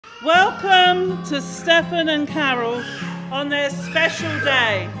Welcome to Stephen and Carol on their special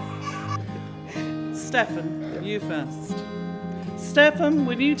day. Stephen, you first. Stephen,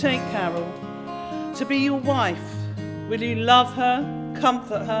 will you take Carol to be your wife? Will you love her,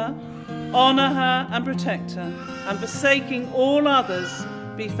 comfort her, honour her and protect her, and forsaking all others,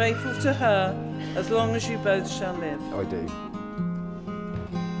 be faithful to her as long as you both shall live? I do.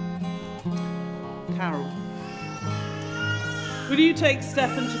 Carol, will you take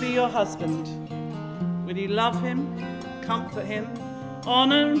Stephen to be your husband? Will you love him, comfort him,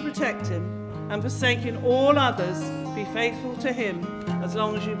 honour and protect him, and forsaking all others, be faithful to him as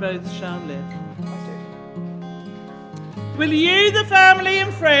long as you both shall live? I do. Will you, the family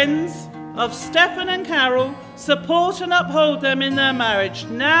and friends of Stephen and Carol, support and uphold them in their marriage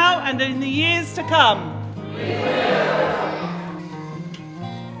now and in the years to come? We will.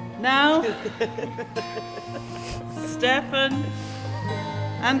 Now, Stephen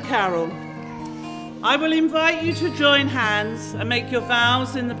and Carol, I will invite you to join hands and make your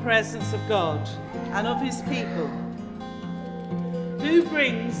vows in the presence of God and of his people. Who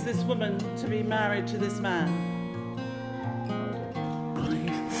brings this woman to be married to this man?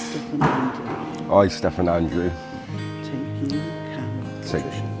 I, Stephen Andrew. Take you, Carol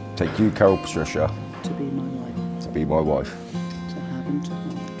Patricia. Take you, Carol Patricia. To be my wife. To be my wife. To have and to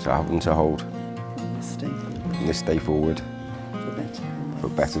hold. To have and to hold. From this day forward. From this day forward. For better, for worse. For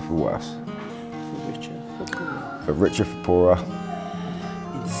better, for worse. For richer, for poorer. For richer, for poorer.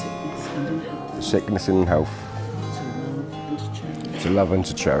 In sickness and in health. In sickness and in health. To love and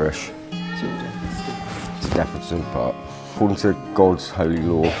to cherish. To love and to cherish. Till death us do. To death us do part. According to God's holy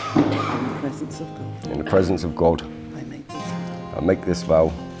law. In the presence of God. In the presence of God. I make this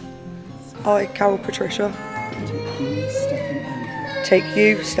vow. I, Carol Patricia. Take you, Stephen Andrew. Take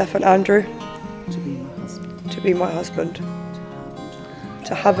you, Stephen Andrew. To be my husband. To be my husband.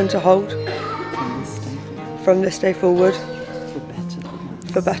 To have and to hold. From this day forward. For better, for worse.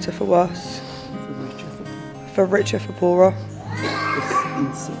 For better, for worse. For richer, for poorer. For richer, for poorer.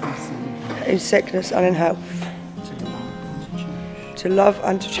 In sickness and in health. In sickness and in health. To love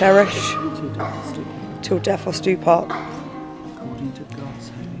and to cherish. Till death us do part. Till death us do part.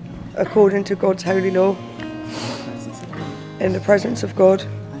 According to God's holy law. In the presence of God.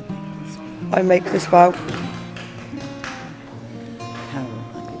 I make this vow. Carol,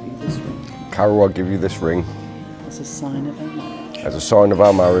 I give you this ring. Carol, I give you this ring. As a sign of our marriage. As a sign of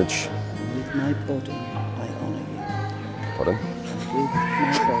our marriage. With my body, I honour you. Pardon?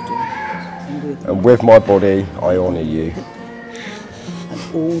 And with my body, I honour you.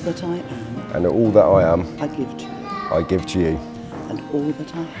 And all that I am. And all that I am. I give to you. I give to you. And all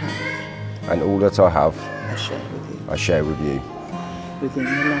that I have. And all that I have. I share with you. I share with you. Within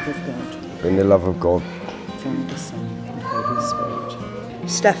the love of God. In the love of God. From the Son and Holy Spirit.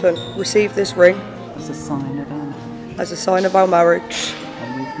 Stephen, receive this ring. As a sign of our marriage. As a sign of our marriage.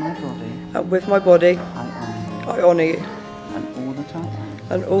 And with my body. I honour you. And all that I am.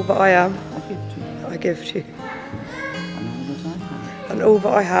 And all that I am. I give to you. And all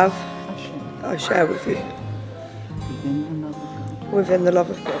that I have. I I share with you. Within the love of God. Within the love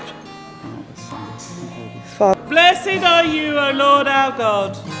of God. Father, Son, and Holy Spirit. Father, Blessed are you, O Lord our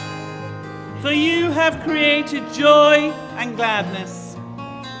God, for you have created joy and gladness,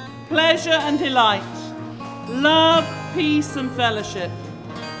 pleasure and delight, love, peace and fellowship.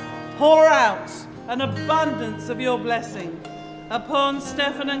 Pour out an abundance of your blessing upon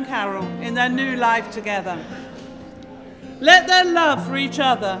Stephen and Carol in their new life together. Let their love for each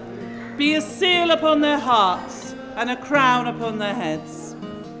other be a seal upon their hearts and a crown upon their heads.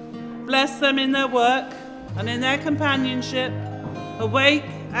 Bless them in their work and in their companionship, awake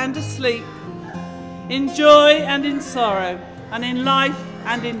and asleep, in joy and in sorrow, and in life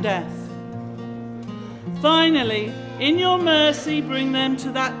and in death. Finally, in your mercy, bring them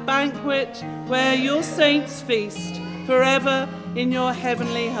to that banquet where your saints feast forever in your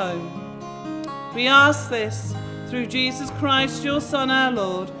heavenly home. We ask this through Jesus Christ, your Son, our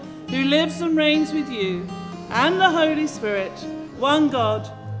Lord, who lives and reigns with you and the Holy Spirit, one God,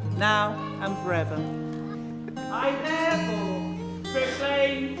 now and forever. I therefore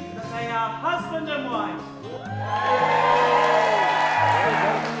proclaim that they are husband and wife.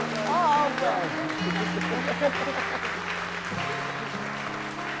 Oh,